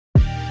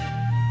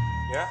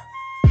Yeah.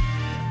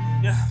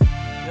 Yeah.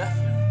 Yeah.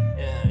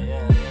 Yeah.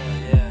 Yeah.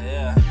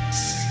 Yeah.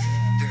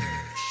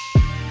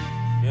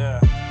 Yeah. Yeah.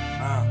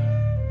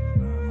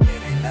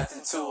 It ain't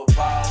nothing to a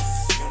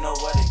boss. You know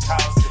what it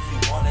costs. If you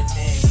want it,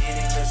 then get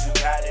it. Cause you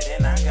got it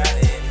and I got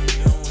it.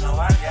 You know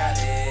I got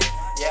it.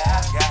 Yeah,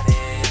 I got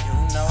it. You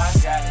know I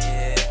got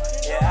it.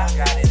 Yeah, I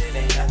got it. It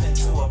ain't nothing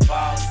to a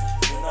boss.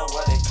 You know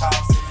what it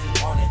costs. If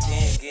you want it,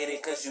 then get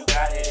it. Cause you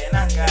got it and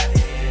I got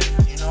it.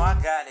 You know I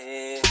got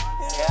it.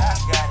 Yeah, I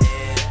got it.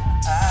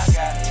 I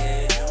got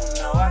it.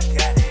 You know I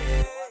got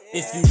it.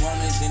 If you want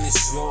it, then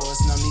it's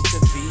yours. No need to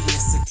be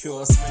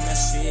insecure. Spend that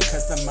shit,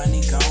 cause the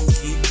money gon'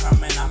 keep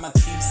coming. I'ma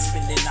keep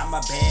spending. I'm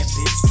a bad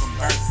bitch from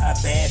birth. A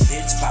bad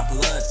bitch by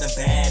blood. The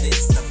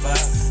baddest of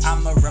us.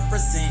 I'ma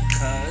represent,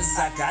 cause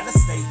I gotta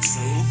stay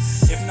true.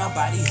 If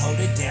nobody hold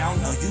it down,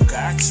 no, you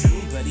got you.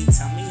 But he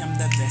tell me I'm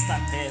the best. I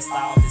passed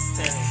all his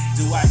tests.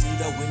 Do I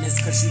need a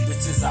witness? Cause you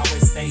bitches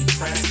always stay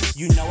pressed.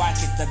 You know I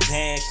get the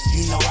bag.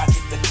 You know I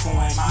get the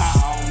coin. My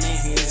own and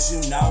his,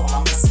 you know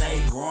I'ma stay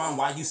growing.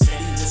 While you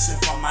steady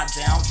wishing for my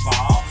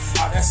downfall.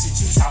 All that shit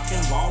you talking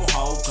won't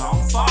hold,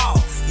 gon' fall.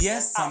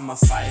 Yes, I'm a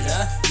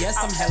fighter. Yes,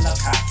 I'm hella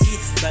cocky.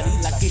 But he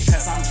lucky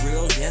cause I'm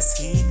real. Yes,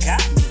 he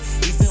got me.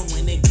 Even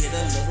when it get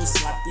a little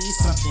sloppy,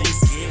 some things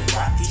get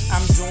rocky.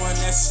 I'm doing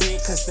that shit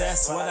cause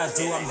that's what I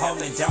do. I'm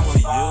holding down for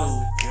you.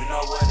 You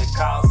know what it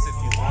costs. If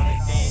you want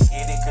it, then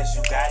get it. Cause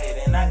you got it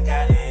and I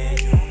got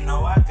it. You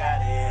know I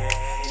got it.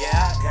 Yeah,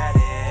 I got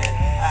it.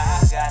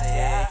 I got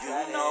it.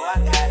 You know I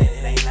got it.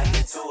 It ain't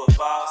nothing to a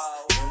boss.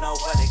 You know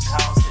what it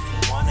costs. If you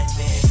want it,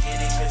 then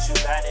get it. Cause you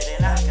got it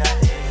and I got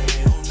it.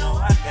 You know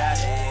I got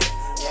it.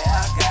 Yeah,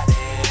 I got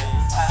it.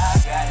 I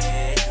got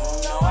it. You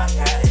know I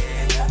got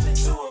it. Nothing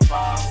to a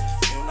boss.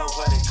 You know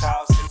what it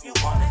costs. If you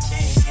want it,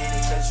 then get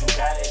it. Cause you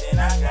got it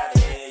and I got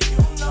it. You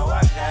know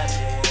I got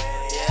it.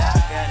 Yeah, I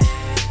got it.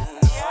 You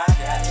know I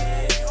got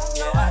it. You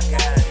know I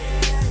got it.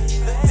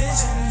 The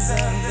visions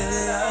of the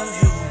love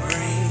you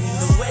bring,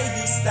 the way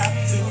you stop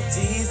to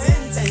tease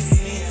and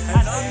taste me.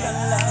 I know your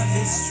love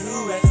is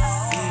true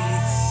ecstasy,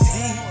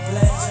 deep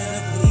pleasure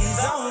to please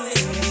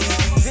only me.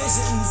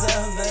 Visions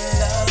of the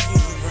love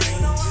you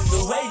bring,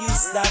 the way you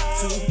stop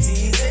to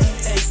tease and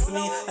taste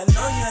me. I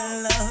know your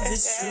love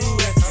is true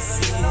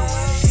ecstasy,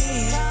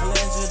 deep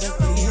pleasure to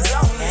please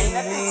only Ain't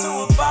nothing me. to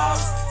a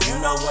boss. You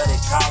know what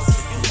it costs.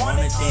 If you want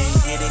it, then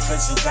get it.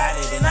 Cause you got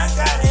it and I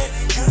got it.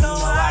 You know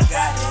I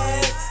got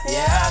it.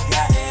 Yeah, I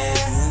got it.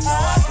 You know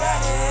I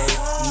got it.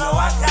 You know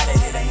I got it.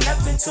 It ain't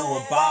nothing to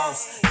a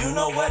boss. You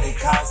know what it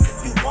costs.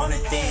 If you want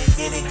it, then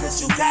get it.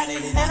 Cause you got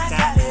it and I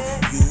got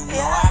it. You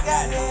know I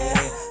got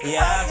it.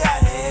 Yeah, I got it.